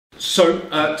So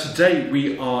today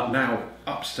we are now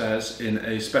upstairs in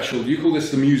a special, you call this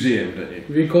the museum, don't you?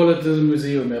 We call it the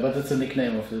museum, yeah, but that's the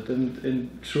nickname of it. In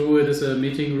true, it is a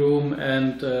meeting room,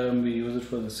 and we use it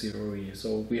for the theory.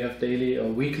 So we have daily or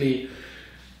weekly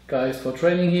guys for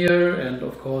training here, and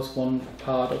of course one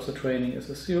part of the training is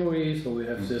a theory. So we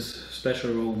have this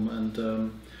special room,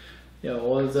 and yeah,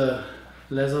 all the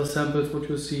leather samples what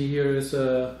you see here is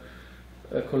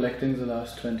collecting the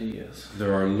last 20 years.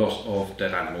 There are a lot of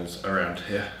dead animals around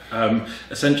here.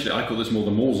 Essentially, I call this more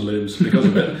the mausoleums because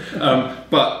of it.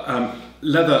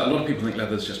 Leather, a lot of people think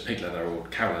leather is just pig leather or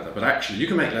cow leather, but actually you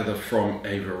can make leather from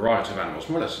a variety of animals,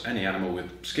 more or less any animal with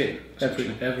skin. Every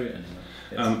animal.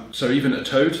 Yes. So even a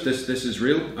toad, this is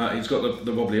real. He's got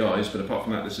the wobbly eyes, but apart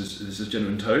from that, this is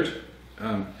genuine toad.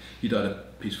 He died a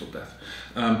peaceful death.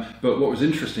 But what was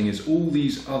interesting is all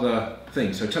these other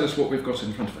things. So tell us what we've got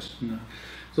in front of us. Yeah.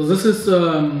 So this is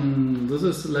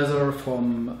leather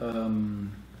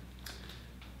from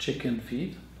chicken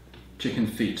feet. Chicken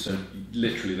feet, so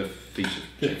literally the feet of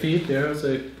chicken. The feet there,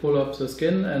 they pull up the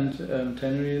skin and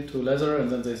tannery it to leather, and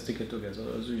then they stick it together.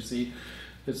 As you see,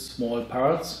 it's small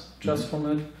parts just from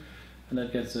it, and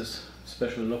it gets this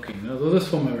special looking. So this is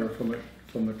from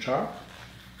a shark.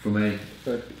 From a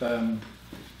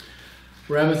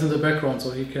Ram is in the background,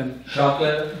 so he can shark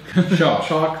leather.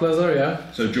 Shark leather,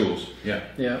 yeah. So jaws, yeah.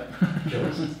 Yeah.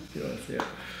 Jaws. Jaws, yeah.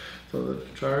 So the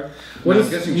shark. What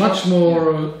is much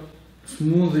more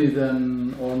smoothie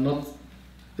than, or not?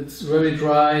 It's very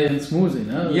dry and smoothie,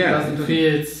 no? Yeah. It doesn't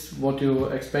feel it's what you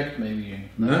expect, maybe.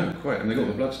 No, quite, and they got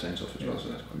the blood stains off as well, so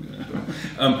that's quite good as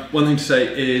well. One thing to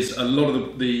say is a lot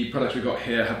of the products we've got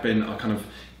here have been kind of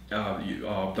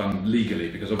are done legally,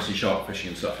 because obviously shark fishing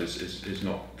and stuff is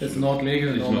not. It's not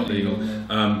legal. It's not legal.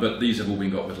 No. But these have all been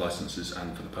got with licenses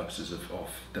and for the purposes of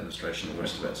demonstration and the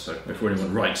rest of it. So before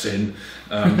anyone writes in,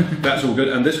 that's all good.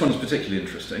 And this one's particularly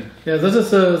interesting. Yeah, this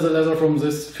is the leather from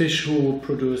this fish who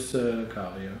produce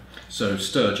caviar. So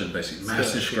sturgeon, basically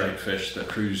massive great fish that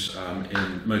cruise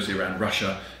in mostly around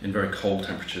Russia in very cold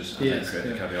temperatures and then create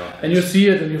the caviar. And you see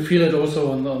it and you feel it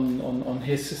also on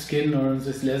his skin or on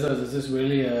this leather. This is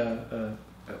really a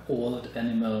old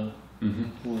animal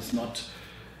who is not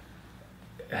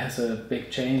has a big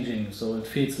changing, so it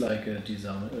feels like a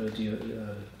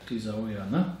disaurier,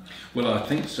 no? Well, I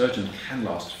think sturgeon can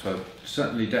last for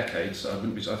certainly decades. I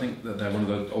think that they're one of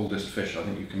the oldest fish. I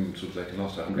think they can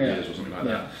last 100 years or something like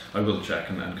that. I will check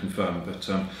and confirm, but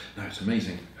no, it's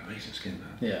amazing skin.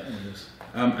 Yeah, it is.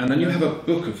 And then you have a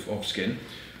book of skin.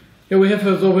 Yeah, we have.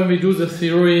 So when we do the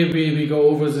theory, we go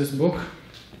over this book.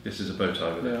 This is a bow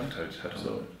tie with a toad's head on.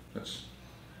 So that's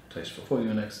tasteful. For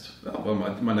your next. Oh, well,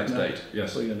 my next date.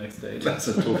 Yes. For your next date. That's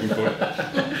a talking point.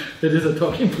 It is a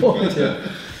talking point. Yeah.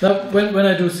 Now, when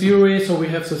I do theory, so we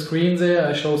have the screen there.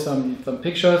 I show some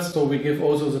pictures, so we give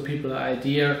also the people an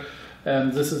idea.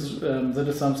 That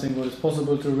is something what is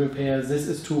possible to repair. This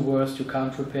is too worse, you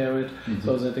can't repair it,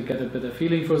 so that they get a better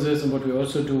feeling for this. And what we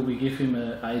also do, we give him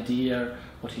an idea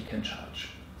what he can charge.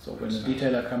 So when a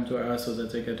detailer comes to us, so that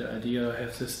they get the idea, I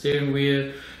have this steering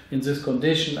wheel in this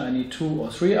condition, I need 2 or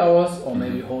 3 hours, or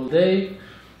maybe a whole day,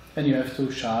 and you have to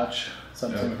charge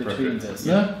something between this.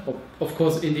 Yeah. Of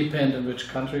course, independent which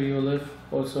country you live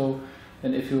also,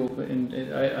 and if you,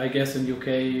 I guess in UK,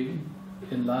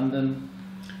 in London,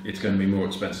 it's going to be more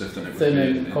expensive than it would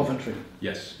be in Coventry.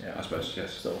 Yes, yeah. I suppose,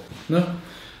 yes. So, no,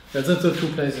 that's the 2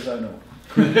 places I know.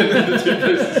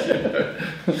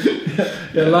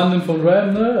 Yeah, London from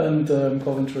Ramner and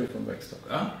Coventry from Wexstock.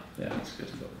 Ah, yeah, that's good.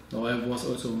 No, I was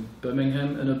also in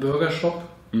Birmingham in a burger shop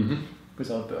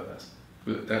without burgers.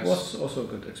 That was also a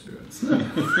good experience.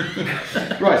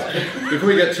 Right, before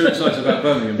we get too excited about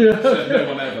Birmingham, no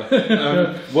one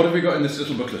ever. What have we got in this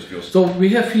little booklet of yours? So we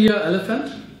have here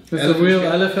elephant. This is a real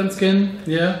elephant skin.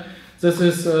 Yeah, this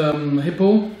is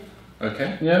hippo.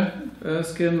 Okay. Yeah,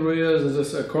 skin real. This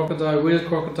is a crocodile, real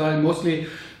crocodile. Mostly,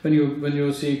 when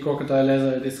you see crocodile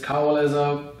leather, it is cow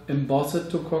leather embossed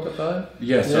to crocodile.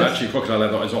 Yes, so actually crocodile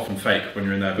leather is often fake when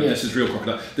you're in there, but this is real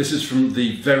crocodile. This is from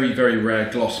the very, very rare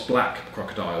gloss black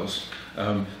crocodiles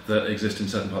that exist in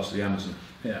certain parts of the Amazon.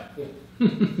 Yeah.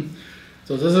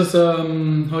 So this is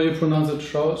how you pronounce it?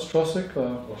 Straussic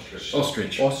or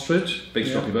ostrich? Ostrich. Big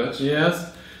stroppy birds.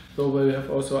 Yes. So we have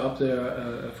also up there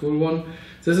a full one.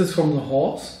 This is from the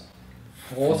horse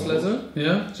leather.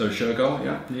 Yeah. So Shergar,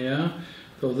 yeah. Yeah.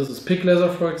 So this is pig leather,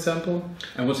 for example.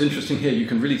 And what's interesting here, you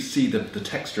can really see the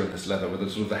texture of this leather with the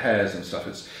sort of the hairs and stuff.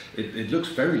 It looks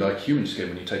very like human skin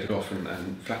when you take it off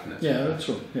and flatten it. Yeah, that's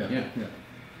true. Yeah.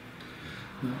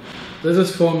 This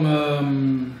is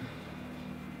from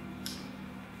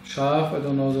Calf, I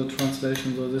don't know the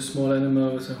translation, so this small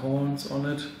animal with the horns on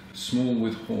it. Small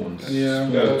with horns. Yeah.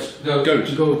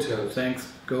 Goat. Goat.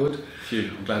 Thanks. Goat.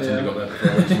 Phew, I'm glad somebody got that before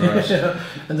I went somewhere else. Yeah.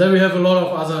 And then we have a lot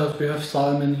of others. We have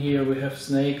salmon here. We have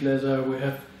snake leather. We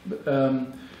have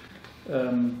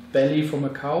belly from a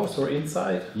cow, so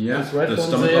inside. Yeah. This red The one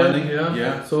stomach there. lining.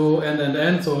 Yeah. So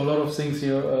so a lot of things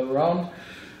here around.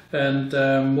 And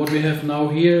what we have now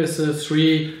here is the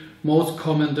 3 most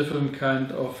common different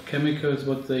kind of chemicals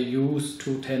what they use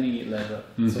to tanny leather.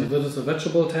 So that is a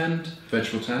vegetable tanned.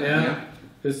 Vegetable tan. Yeah.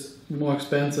 It's more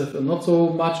expensive and not so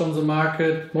much on the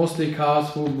market. Mostly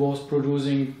cars who was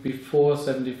producing before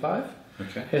 75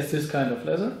 has this kind of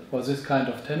leather or this kind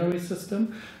of tannery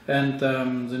system, and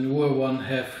the newer one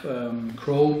have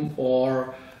chrome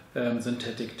or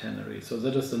synthetic tannery. So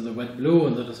that is in the wet blue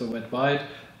and that is a wet white.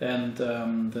 And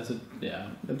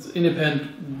it's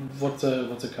independent what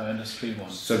the car industry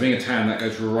wants. So being a tan, that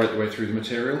goes right the way through the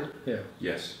material? Yeah.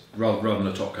 Yes. Rather than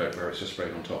a top coat where it's just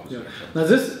sprayed on top. Yeah. Now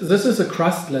this is a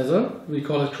crust leather. We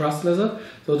call it crust leather.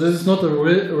 So this is not a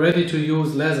ready to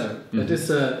use leather. It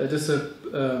is a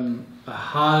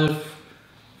half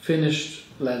finished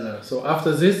leather. So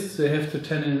after this, they have to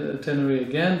tannery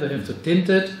again. They have to tint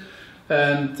it.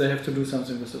 And they have to do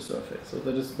something with the surface. So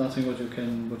that is nothing what you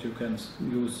can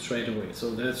use straight away.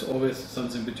 So there's always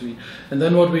something between. And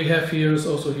then what we have here is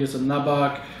also here's a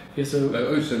nabak. Here's a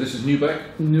so this is Nuback?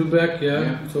 Nuback,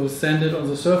 yeah. So sanded on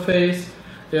the surface.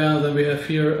 Yeah. Then we have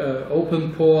here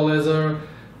open pore leather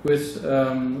with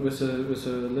a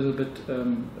little bit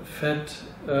fat.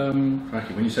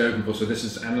 Okay. When you say open pore, so this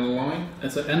is aniline?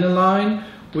 It's an aniline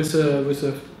with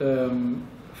a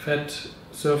fat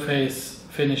surface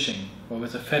finishing. Or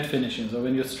with a fat finishing, so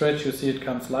when you stretch, you see it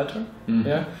comes lighter,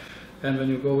 yeah. And when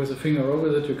you go with a finger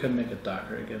over it, you can make it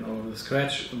darker again. Or with a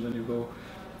scratch, and then you go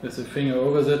with a finger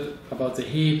over it. About the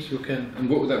heat, you can. And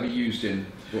what would that be used in?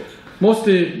 What?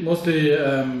 Mostly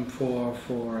for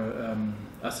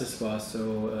accessoires,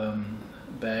 so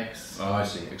bags. Oh, I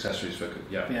see. Accessories for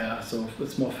Yeah, so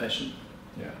it's more fashion.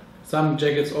 Yeah. Some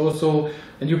jackets also,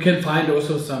 and you can find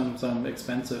also some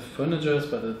expensive furniture,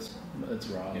 but it's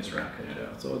round. It's round.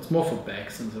 Yeah. So it's more for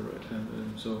bags and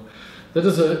so that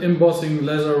is an embossing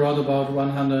leather around about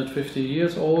 150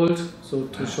 years old. So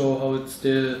to show how it's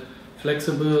still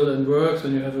flexible and works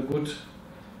when you have a good.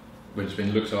 When it's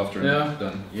been looked after and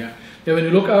done. Yeah. Yeah, when you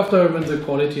look after when the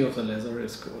quality of the leather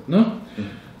is good, no.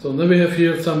 So then we have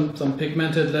here some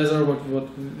pigmented leather,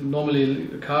 what normally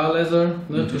car leather,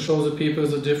 to show the people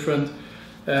the different,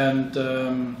 and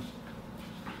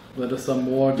there is some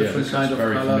more different kind of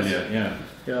very colors. Familiar,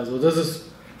 Yeah. So this is,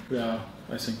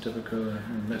 I think typical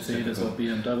Mercedes or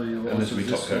BMW. And this will be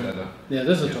top coat leather. Yeah,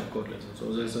 this is a top coat leather.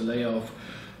 So there's a layer of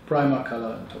primer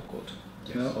color and top coat,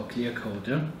 or clear coat.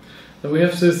 Yeah. Then we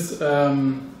have this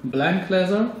blank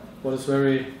leather, what is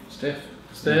very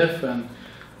stiff and.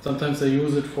 Sometimes they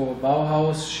use it for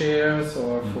Bauhaus chairs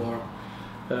or for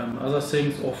other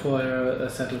things, or for a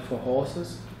saddle for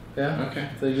horses. Yeah. Okay.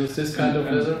 They use this kind of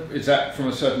leather. Is that from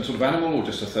a certain sort of animal or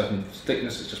just a certain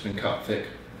thickness? It's just been cut thick.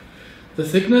 The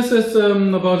thickness is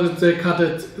about it. They cut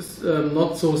it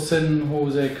not so thin. How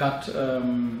they cut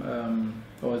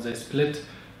or they split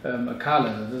a car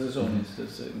leather. This is only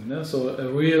this thing. Yeah? So a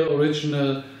real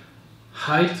original.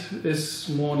 Height is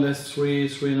more or less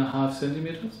 3.5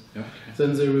 centimeters. Okay.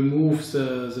 Then they remove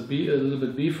the B, a little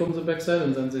bit beef from the backside,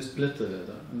 and then they split the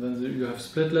leather. And then you have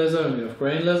split leather and you have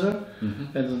grain leather.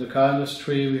 And in the car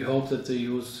industry, we hope that they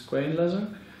use grain leather,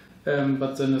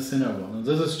 but then a thinner one. And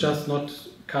this is just not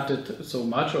cut it so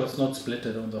much, or it's not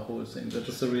splitted on the whole thing. That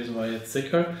is the reason why it's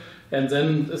thicker. And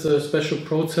then it's a special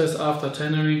process after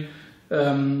tannery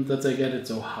that they get it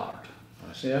so hard.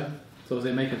 Yeah. So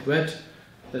they make it wet.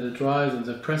 Let it dry, then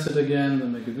they press it again,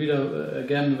 then make it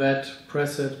again wet,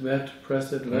 press it, wet,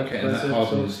 press it, wet, press it. And that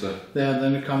hardens then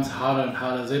it becomes harder and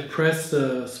harder. They press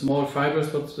the small fibers,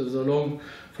 but the long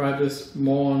fibers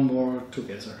more and more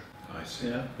together. I see.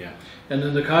 Yeah. And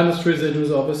in the car industry, they do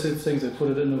the opposite thing. They put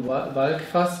it in a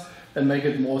Waldfass and make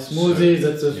it more smoothie,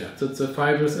 that the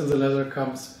fibers in the leather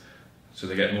comes. So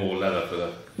they get more leather for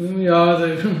the. Yeah,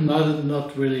 they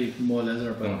not really more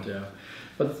leather, but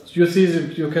But you see,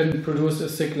 you can produce a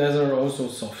thick leather also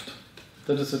soft.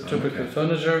 That is a typical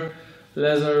furniture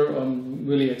leather on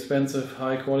really expensive,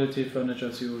 high quality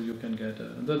furnitures you can get.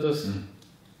 That is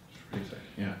pretty thick.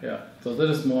 Yeah. So that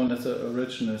is more or less the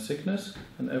original thickness,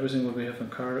 and everything what we have in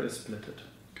car is splitted.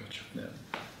 Gotcha. Yeah.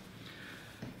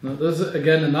 Now this is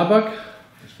again a nabak.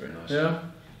 That's very nice. Yeah.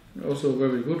 Also a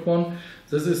very good one.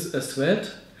 This is a sweat.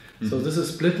 So this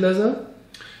is split leather.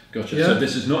 Gotcha. Yeah. So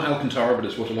this is not Alcantara, but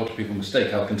it's what a lot of people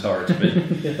mistake Alcantara to be.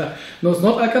 Yeah. No, it's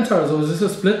not Alcantara. So this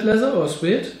is split leather or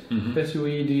suede, Mhm.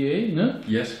 SUEDA, no?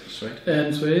 Yes, sweet.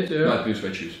 And suede, yeah. Like blue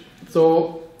suede shoes.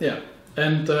 So yeah,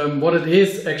 and what it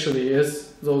is actually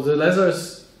is, so the leather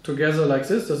is together like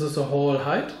this. This is the whole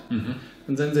height, Mm-hmm.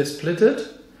 and then they split it,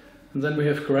 and then we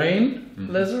have grain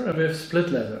Mhm. leather and we have split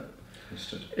leather.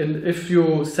 Understood. And if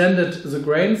you send it the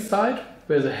grain side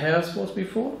where the hairs was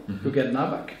before, Mhm. you get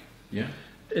nabak. Yeah.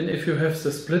 And if you have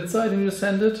the split side and you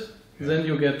send it, Yeah. then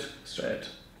you get straight.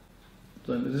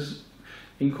 Then it is,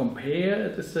 in compare,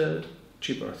 it is the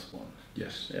cheapest one.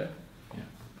 Yes. Yeah. Yeah.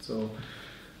 So,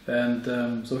 and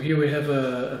so here we have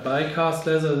a die-cast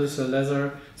leather. This is a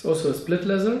leather. It's also a split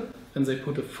leather, and they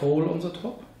put a foal on the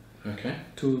top Okay.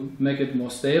 to make it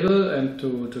more stable and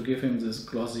to give him this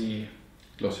glossy.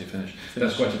 Glossy finish. Finish.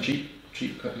 That's quite a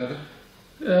cheap cut leather.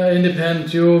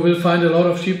 Independent. You will find a lot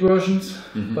of cheap versions,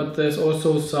 Mhm. but there's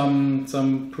also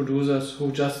some producers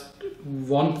who just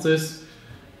want this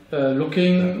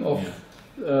looking of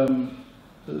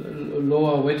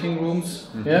lower waiting rooms.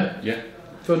 Mhm. Yeah. Yeah.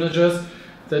 Furnitures,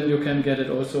 then you can get it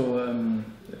also In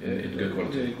good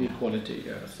quality. Good quality,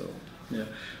 yeah. So yeah,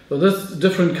 so this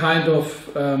different kind of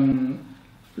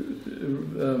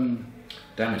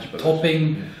Damage, but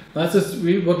topping. Yeah. That's just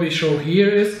what we show here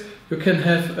is you can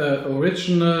have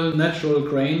original natural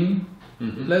grain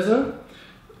Mhm. leather,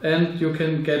 and you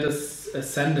can get a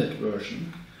sanded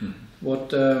version. Mhm.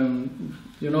 What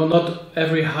not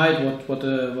every height what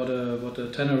a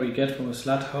tannery get from a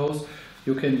slut house,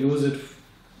 you can use it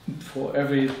for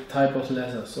every type of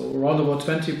leather. So around about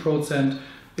 20%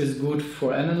 is good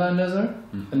for aniline leather,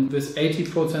 Mhm. and with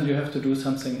 80% you have to do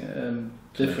something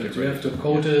different. You have to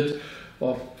coat it,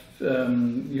 or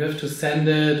you have to sand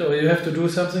it, or you have to do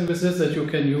something with this that you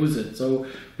can use it. So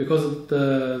because of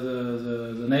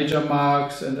the nature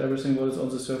marks and everything what is on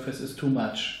the surface is too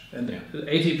much, and Yeah.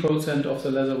 80% of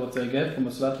the leather what they get from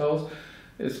a slut house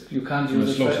is you can't From a use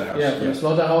it. For, slaughterhouse, from a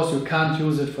slaughterhouse you can't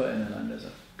use it for aniline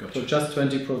leather. Gotcha. So just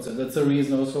 20%. That's the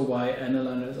reason also why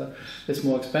aniline leather is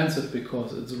more expensive, because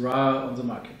it's rare on the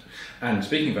market. And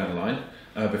speaking of aniline,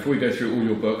 before we go through all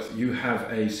your books, you have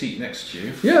a seat next to you.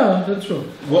 Yeah, that's true.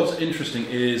 What's interesting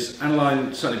is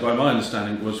aniline, certainly by my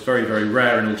understanding, was very, very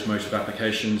rare in automotive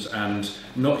applications, and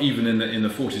not even in the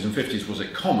 40s and 50s was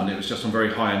it common. It was just on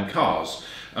very high-end cars.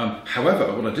 However,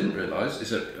 what I didn't realise is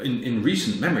that in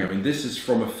recent memory, I mean, this is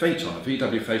from a Phaeton, a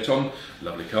VW Phaeton,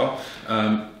 lovely car.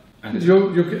 And it's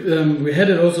We had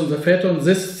it also in the Phaeton.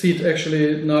 This seat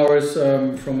actually now is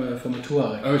from a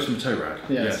Touareg. oh, it's from Touareg.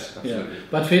 Yes, yeah. absolutely.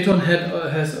 But Phaeton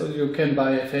has you can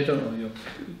buy a Phaeton, or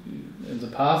in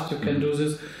the past you can do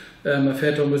this. A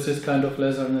Phaeton with this kind of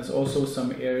leather, and there's also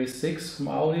some Aries 6 from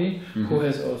Audi who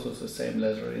has also the same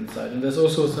leather inside. And there's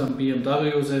also some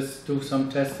BMWs that do some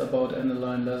tests about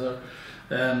aniline leather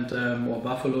and or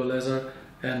buffalo leather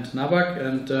and Nabak.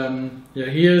 And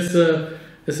here's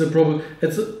a problem.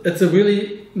 It's a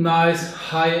really nice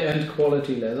high-end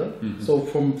quality leather. So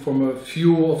from a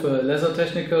view of a leather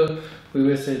technical, we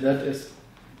will say that is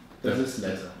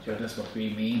leather. Yeah, that's what we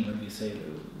mean when we say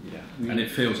And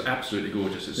it feels absolutely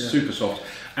gorgeous. It's Yeah. super soft.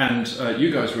 And you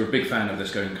guys were a big fan of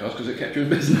this going cast because it kept you in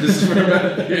business for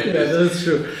about years. Yeah, that's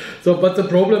true. So, but the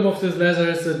problem of this leather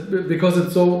is that because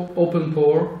it's so open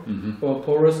pore or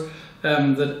porous,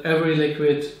 that every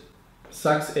liquid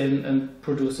sucks in and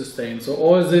produces stains. So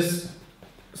all this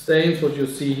stains, what you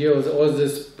see here, or all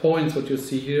these points, what you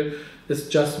see here, is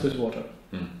just with water,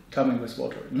 coming with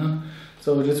water. No?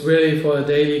 So it is really for a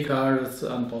daily car, it's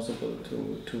impossible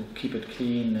to keep it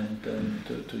clean and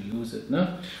to use it. No?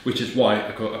 Which is why,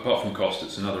 apart from cost,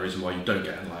 it's another reason why you don't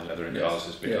get aniline leather in Yes. cars,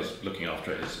 is because looking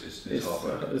after it is hard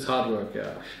work. It's hard work,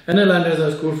 yeah. Aniline leather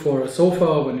is good for a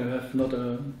sofa when you have not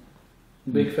a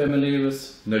big family with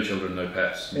No children, no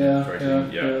pets. yeah, very yeah,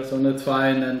 clean, yeah. so that's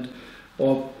fine. And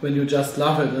or when you just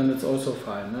love it, then it's also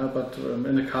fine. No? But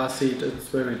in a car seat, it's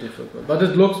very difficult. But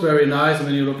it looks very nice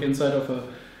when you look inside of a.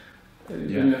 When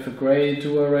you have a grey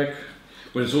Touareg,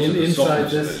 Well, it's also the inside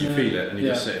softness this, of it. You feel it and you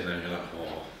just sit in there and you're like,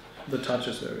 oh. the touch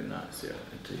is very nice. Yeah,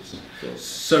 it is.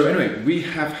 So anyway, we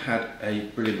have had a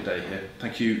brilliant day here.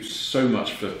 Thank you so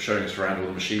much for showing us around all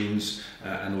the machines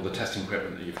and all the testing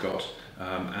equipment that you've got.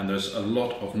 And there's a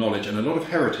lot of knowledge and a lot of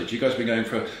heritage. You guys have been going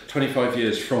for 25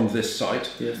 years from this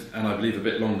site, Yes. and I believe a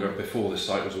bit longer before this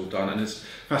site was all done. And it's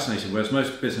fascinating, whereas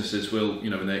most businesses will,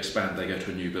 when they expand, they go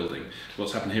to a new building.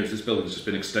 What's happened here is this building's just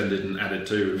been extended and added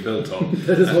to and built on.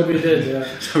 That is what we did, yeah.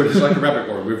 So it's like a rabbit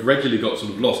warren. We've regularly got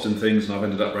sort of lost in things, and I've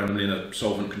ended up randomly in a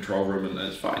solvent control room, and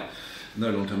it's fine. no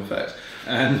long-term effects.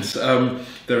 And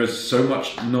there is so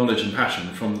much knowledge and passion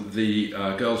from the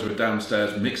girls who are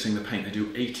downstairs mixing the paint. They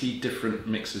do 80 different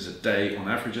mixes a day on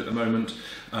average at the moment,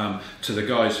 to the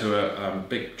guys who are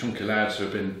big chunky lads who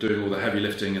have been doing all the heavy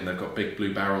lifting, and they've got big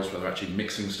blue barrels where they're actually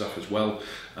mixing stuff as well.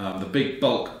 The big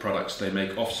bulk products they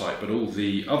make off-site, but all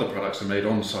the other products are made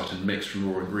on-site and mixed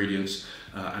from raw ingredients.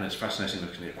 And it's fascinating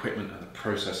looking at the equipment and the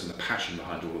process and the passion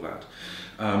behind all of that.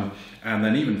 And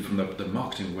then even from the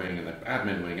marketing wing and the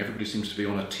admin wing, everybody seems to be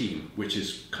on a team, which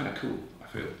is kind of cool, I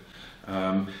feel.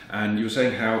 And you were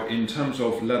saying how in terms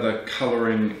of leather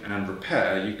colouring and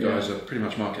repair, you guys are pretty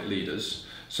much market leaders,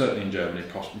 certainly in Germany,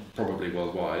 probably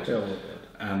worldwide. Yeah, worldwide.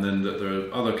 And then there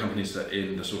are other companies that are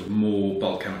in the sort of more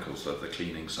bulk chemicals, the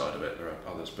cleaning side of it. There are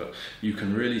others, but you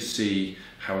can really see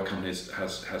how a company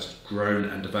has grown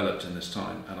and developed in this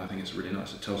time, and I think it's really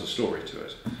nice. It tells a story to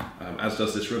it, as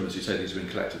does this room. As you say, these have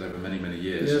been collected over many, many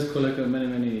years. Yes, collected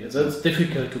many years. It's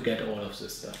difficult to get all of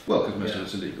this stuff. Well, because most of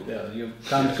it's illegal. Yeah, you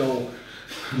can't go.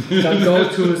 Can't go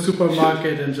to a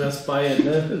supermarket and just buy it.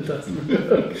 It doesn't.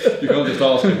 You can't just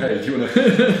ask them, hey, do you want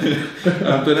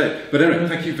to? But anyway,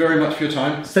 thank you very much for your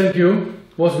time. Thank you.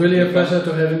 It was really a pleasure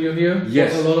to having you here.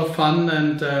 Yes. It was a lot of fun,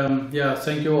 and yeah,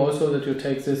 thank you also that you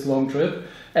take this long trip.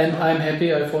 And I'm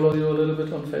happy, I follow you a little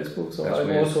bit on Facebook, so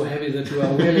I'm also happy that you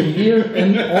are really here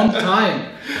and on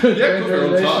time. Yeah,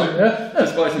 we're on time,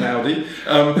 despite an Audi.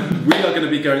 We are going to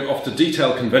be going off to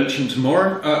Detail Convention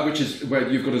tomorrow, which is where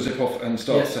you've got to zip off and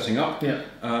start setting up. Yeah.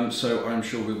 So I'm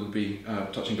sure we will be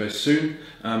touching base soon.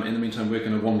 In the meantime, we're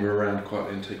going to wander around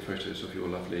quietly and take photos of your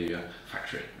lovely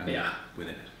factory and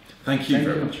within it. Thank you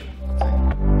very much.